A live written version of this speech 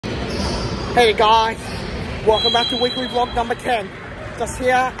Hey guys, welcome back to weekly vlog number 10. Just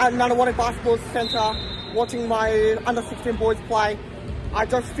here at Nunawading Basketball Centre watching my under 16 boys play. I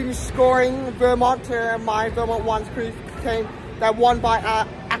just finished scoring Vermont to my Vermont 1's crew team. They won by an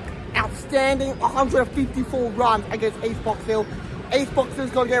outstanding 154 runs against East Box Hill. East Box Hill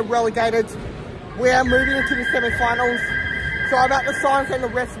is going to get relegated. We are moving into the semi-finals. So about the sirens and the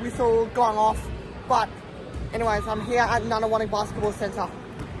rest whistle going off. But anyways, I'm here at Nunawading Basketball Centre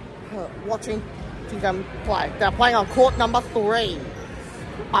watching them play. They're playing on court number 3.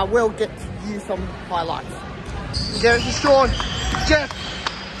 I will get you some highlights. Get it to Sean. Jeff.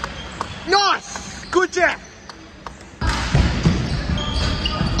 Nice. Good Jeff.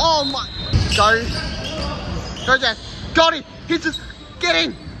 Oh my. Go Jeff. Got him. He's just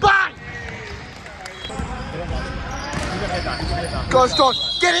getting bang. Go Sean.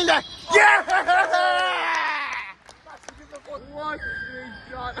 Get in there. Yeah. What?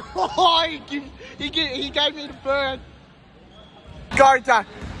 Oh, he gave me the burn. Go, Dad.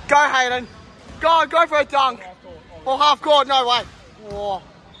 Go, Hayden. Go for a dunk. Or half court, no way. Oh.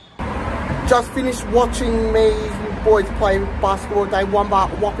 Just finished watching me boys play basketball. They won by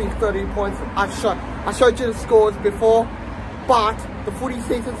a whopping 30 points. I showed you the scores before, but the footy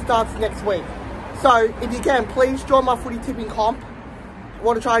season starts next week. So if you can, please join my footy tipping comp. I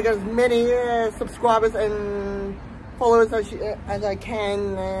want to try to get as many subscribers and followers as I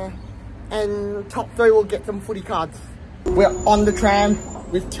can, and top 3 will get some footy cards. We're on the tram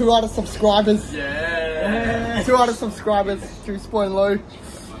with 2 other subscribers. Yeah. 2 other subscribers through Spoon Lou.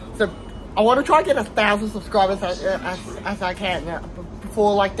 So I want to try to get 1,000 subscribers as I can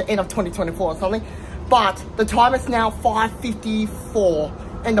before like the end of 2024 or something. But the time is now 5:54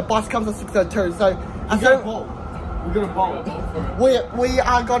 and the bus comes at 6:02. So we're gonna bowl. We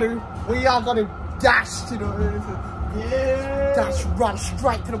are gonna dash to the. Yeah. Dash, run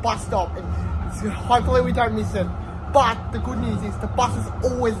straight to the bus stop, and hopefully we don't miss it. But the good news is the bus is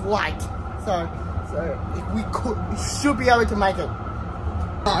always late, so if we should be able to make it.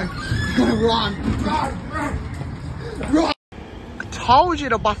 No, we're gonna run. I told you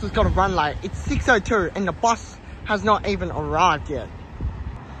the bus was gonna run late. It's 6:02 and the bus has not even arrived yet.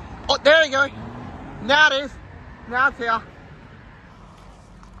 Oh, there you go. Now it is. Now it's here.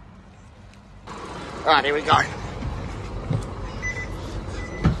 Alright, here we go.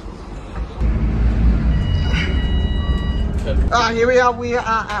 Here we are. We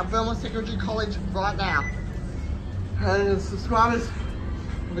are at Vermont Secondary College right now. And the subscribers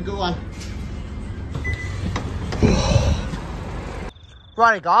have a good one.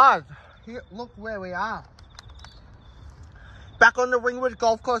 Righty guys, here, look where we are. Back on the Ringwood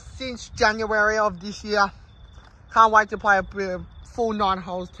Golf Course since January of this year. Can't wait to play a full 9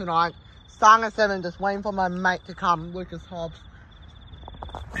 holes tonight. Starting at 7, just waiting for my mate to come, Lucas Hobbs.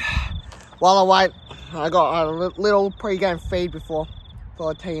 While I wait, I got a little pre-game feed before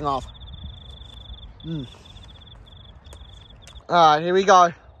teeing off. Alright, here we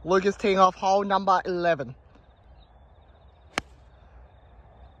go. Lucas teeing off hole number 11.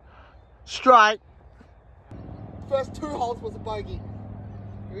 Straight. First 2 holes was a bogey.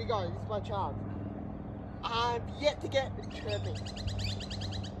 Here we go, this is my chance. I'm yet to get chirping.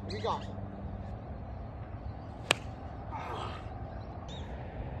 Here we go.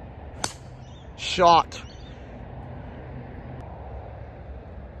 Shot.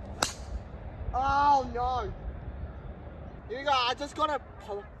 Oh no. Here we go. I just got a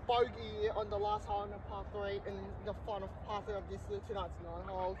bogey on the last hole in the par 3 and the final par 3 of tonight's 9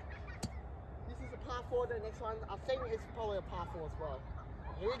 holes. This is a par 4, the next one I think it's probably a par 4 as well.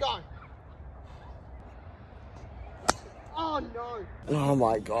 Here we go. Oh no. Oh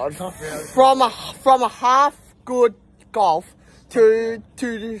my god. From a half good golf to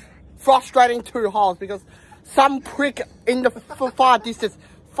frustrating 2 holes because some prick in the far distance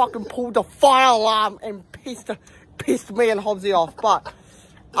fucking pulled the fire alarm and pissed me and Hobbsy off. But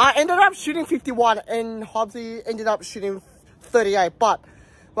I ended up shooting 51 and Hobbsy ended up shooting 38. But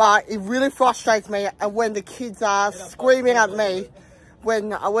it really frustrates me, and when the kids are screaming at me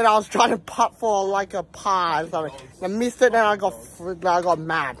when I was trying to putt for like a par or something. I missed it and I got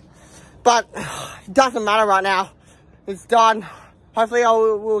mad. But it doesn't matter right now. It's done. Hopefully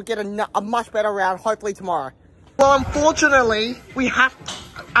we'll get a much better round, hopefully tomorrow. Well, unfortunately, we have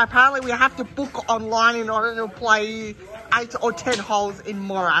to book online in order to play 8 or 10 holes in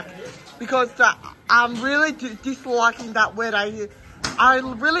Morak. Because I'm really disliking that where I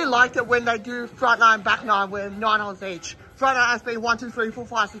really liked it when they do front 9, back 9 with 9 holes each. Front 9 has been 1, 2, 3, 4,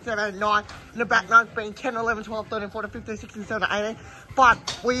 5, 6, 7, 8, 9. And the back 9 has been 10, 11, 12, 13, 14, 15, 16, 17, 18.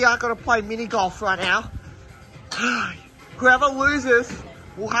 But we are going to play mini golf right now. Whoever loses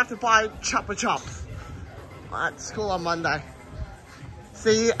we'll have to buy Chupa Chups at school on Monday.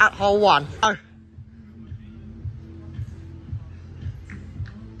 See you at hole 1. Oh.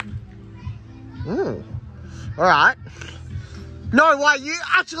 Alright. No way, you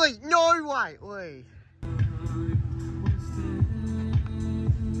actually, no way. Wait.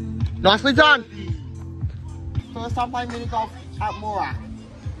 Nicely done. First time playing mini golf at Morak.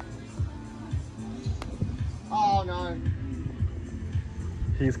 Oh no.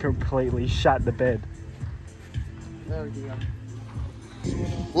 He's completely shut the bed. Oh dear.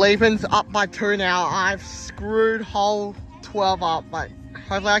 Leapin's up by 2 now. I've screwed hole 12 up, but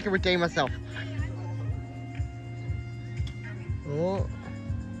hopefully I can redeem myself. Oh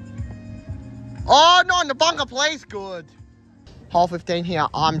no, in the bunker, please. Good. Hole 15 here.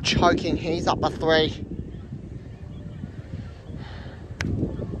 I'm choking. He's up by 3.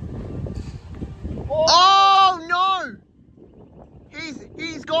 Oh no!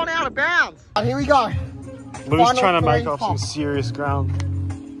 He's gone out of bounds. Here we go. Lou's trying to make up some serious ground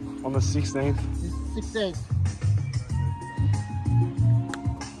on the 16th. 16th.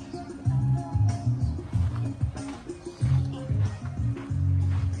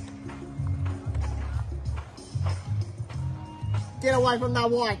 Get away from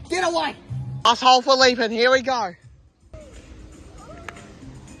that white. Get away! Last hole for Leapin. Here we go.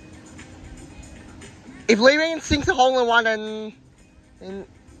 If Leapin sinks a hole in 1 and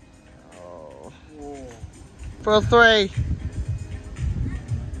for a 3.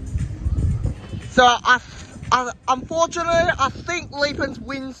 So unfortunately, I think Leapin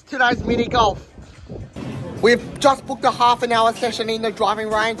wins today's mini golf. We've just booked a half-an-hour session in the driving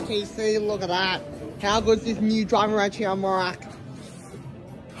range. Can you see? Look at that. How good is this new driving range here on Morak?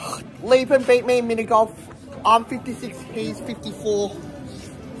 Leapin beat me in mini golf. I'm 56, he's 54.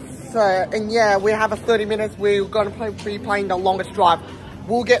 So, and yeah, we have a 30 minutes. We're going to be playing the longest drive.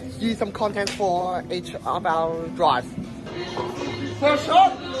 We'll get you some content for each of our drives. First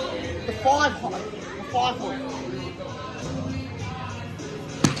shot, the 5 hole. The 5 hole.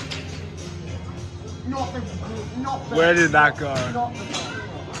 Not the Where did that go?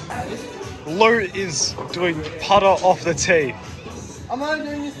 Lou is doing putter off the tee. I'm only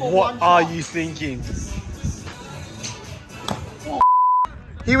doing this for What 1 are shot. you thinking?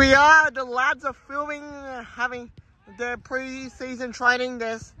 Here we are, the lads are filming, having their pre-season training.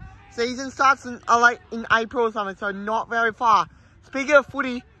 Their season starts in April or something, so not very far. Speaking of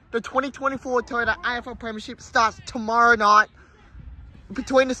footy, the 2024 Toyota AFL Premiership starts tomorrow night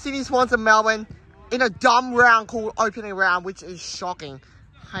between the Sydney Swans and Melbourne in a dumb round called opening round, which is shocking.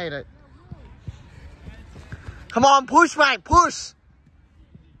 Hate it. Come on, push, mate, push!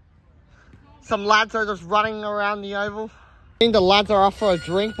 Some lads are just running around the oval. I think the lads are off for a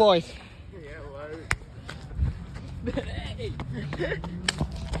drink, boys.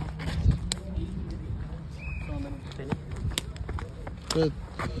 Good.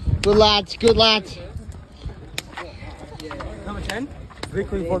 Good lads, good lads. Number 10?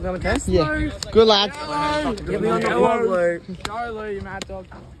 Weekly for number 10? Yeah, good lads. Get me on the vlog, Lou. Go, Lou, you mad dog.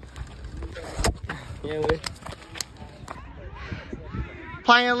 Yeah, Lou.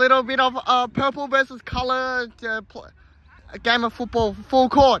 Playing a little bit of purple versus colour a game of football, full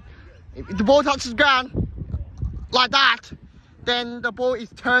court. If the ball touches the ground like that, then the ball is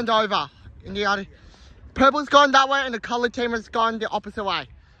turned over. In the other, purple's gone that way, and the colour team has gone the opposite way.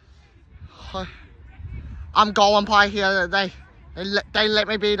 I'm goal umpire here. They let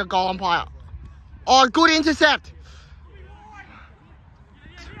me be the goal umpire. Oh, good intercept.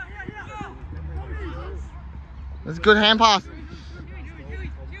 That's a good hand pass.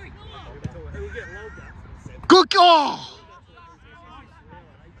 Good goal!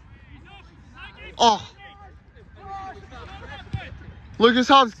 Oh. Lucas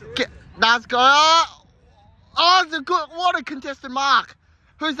Hobbs, that's good. Oh, it's a good, what a contested mark.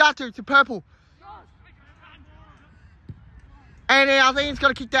 Who's that to? To purple. And I think he's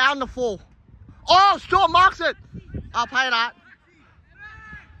going to kick down the 4. Oh, Stuart marks it. I'll pay that.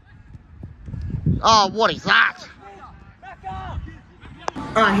 Oh, what is that?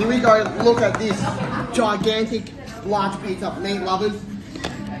 Alright, here we go. Look at this gigantic, large pizza. Meat lovers.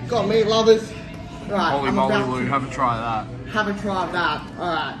 Got meat lovers. Alright. Holy moly, Lou, have a try of that. Have a try of that.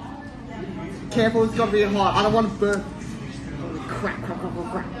 Alright. Careful, it's got to be hot. I don't want to burn. Crack.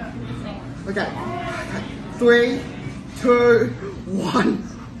 Okay. 3, 2, 1.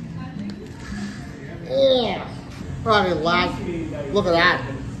 Oh. Alright, lads. Look at that.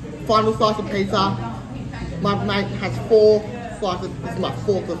 Final slice of pizza. My mate has 4 slices. This is my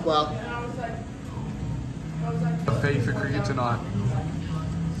 4th as well. Fee for cricket tonight.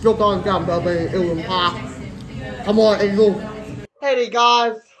 Still going down, baby. Ilham Park. Come on, Eagle. Hey Hey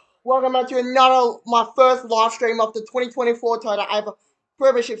guys, welcome back to my first live stream of the 2024 Toyota AFL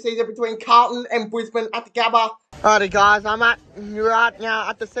Premiership season between Carlton and Brisbane at the Gabba. Alrighty guys, I'm right now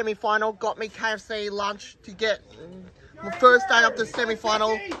at the semi-final. Got me KFC lunch to get my first day of the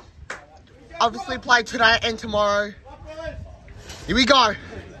semi-final. Obviously play today and tomorrow. Here we go.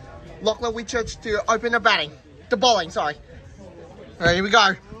 Lachlan Whitchurch to open the bowling, sorry. Alright, here we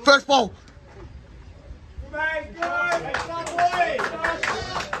go. First ball.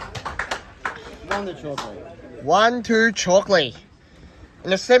 1-2 chocolate. In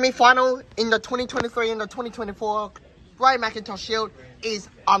the semi-final in the 2023 and the 2024 Grey Macintosh Shield is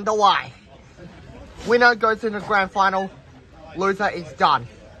underway. Winner goes in the grand final. Loser is done.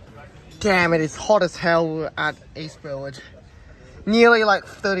 Damn, it is hot as hell at East Burwood. Nearly like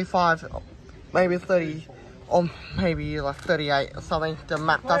 35, maybe 30, or maybe like 38 or something.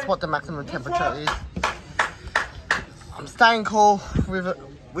 That's what the maximum temperature is. I'm staying cool with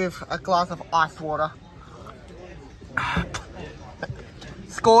a glass of ice water.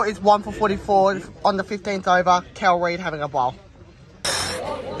 Score is 1 for 44 on the 15th over. Cal Reid having a bowl.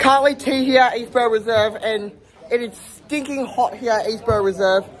 Currently tea here at East Burwood Reserve, and it is stinking hot here at East Burwood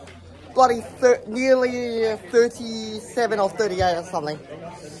Reserve. Bloody nearly 37 or 38 or something.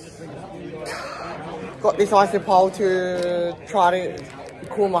 Got this icy pole to try to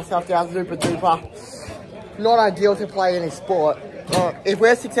cool myself down super duper. Not ideal to play any sport. If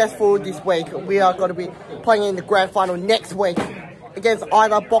we're successful this week, we are going to be playing in the grand final next week against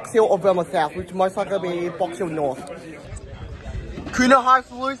either Box Hill or Vermont South, which most likely will be Box Hill North. Kuna Heights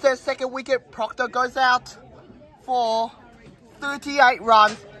lose their second wicket. Proctor goes out for 38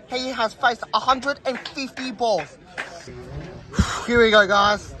 runs. He has faced 150 balls. Here we go,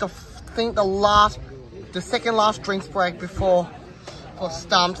 guys. I think the second last drinks break for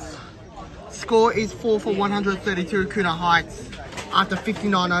stumps. Score is 4 for 132 Kuna Heights after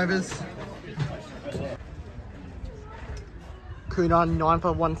 59 overs. Kuna 9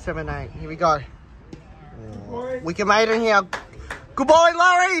 for 178. Here we go. Wicket mate in here. Good boy,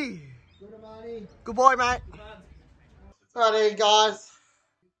 Larry. Good boy, mate. Alrighty, guys.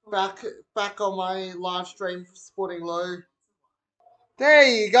 Back on my live stream for Sporting Lou. There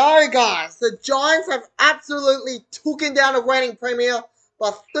you go, guys. The Giants have absolutely taken down the reigning premier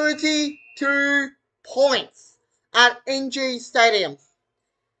by 32 points at NG Stadium.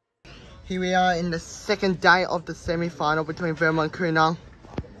 Here we are in the second day of the semi-final between Vermont and Kuna.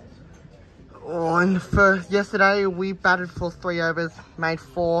 Yesterday we batted for 3 overs, made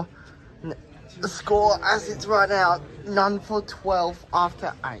 4. The score as it's right now, none for 12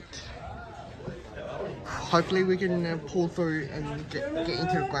 after 8. Hopefully we can pull through and get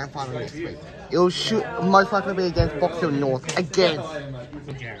into the grand final next week. It will most likely be against Box Hill North again.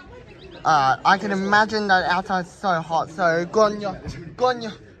 I can imagine that outside is so hot. So go on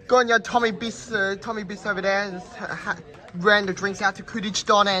your Tommy Biss over there and ran the drinks out to Kudich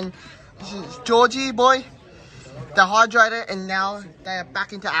Don and Georgie boy. They're hydrated and now they are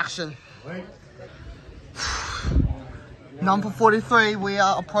back into action. Number 43, we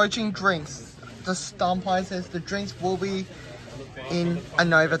are approaching drinks. The umpire says the drinks will be in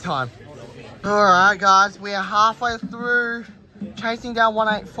an overtime. Alright guys, we are halfway through, chasing down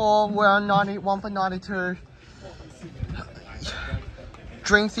 184, we're on 91 for 92.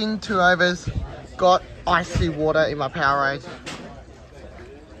 Drinks in 2 overs, got icy water in my Powerade.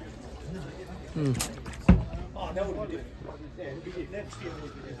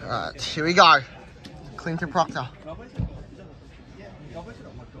 Alright, here we go. Clinton Proctor.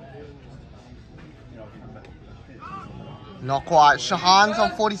 Not quite. Shahan's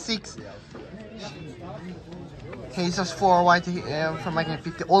on 46. He's just 4 away from making it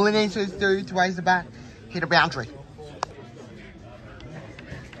 50. All he needs to do to raise the bat, hit a boundary.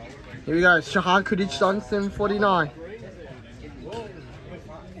 Here we go. Shahan Kudich on 749.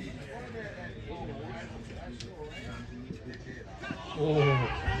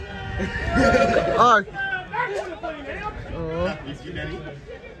 Oh.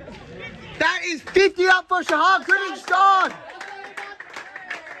 That is 50 up for Shahan Kudich Don.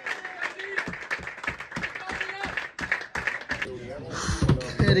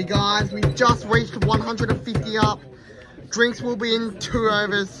 Alrighty guys, we've just reached 150 up. Drinks will be in 2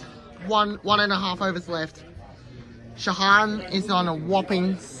 overs, one and a half overs left. Shahan is on a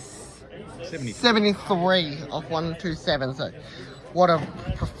whopping 73 of 127, so what a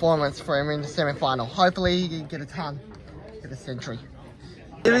performance for him in the semi-final. Hopefully he can get a ton, get a century.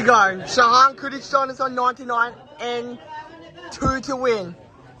 Here we go. Shahan Kudich is on 99 and 2 to win.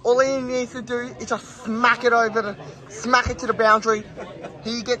 All he needs to do is just smack it to the boundary.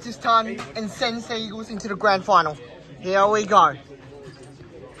 He gets his ton and sends the Eagles into the grand final. Here we go.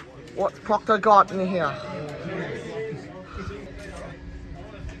 What's Proctor got in here?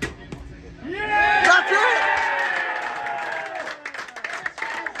 That's it!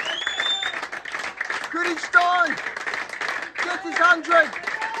 Goody Stein gets his 100.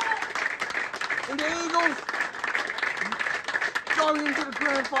 And the Eagles going into the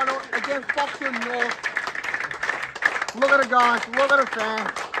grand final against Boxing North. Look at the guys, look at the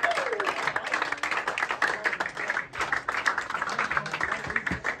fans.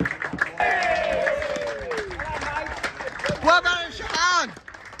 Well done, Shahan!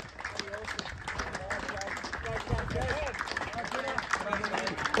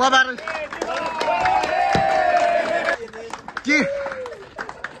 Well done. Yeah.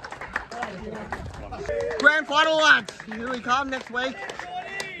 Grand final, lads. Here we come next week.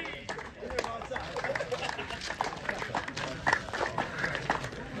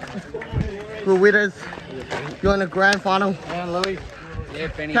 The winners. You're in the grand final. Yeah, Louis. Yeah,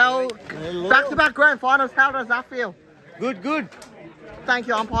 Benny. Back-to-back grand finals. How does that feel? Good, good. Thank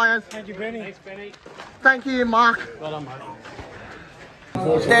you, umpires. Thank you, Benny. Thanks, Benny. Thank you, Mark. Well done,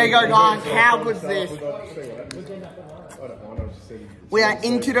 mate. There you go, guys. How good is this? We are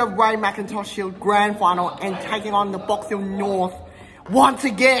into the Ray McIntosh Shield Grand Final and taking on the Box Hill North once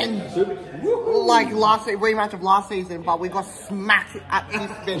again. Like rematch of last season, but we got smacked at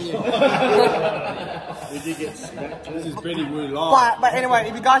this venue. We did get smacked. This is Benny Woo live. But anyway,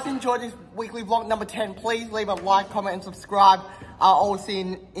 if you guys enjoyed this weekly vlog number 10, please leave a like, comment, and subscribe. I'll see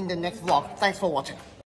you in the next vlog. Thanks for watching.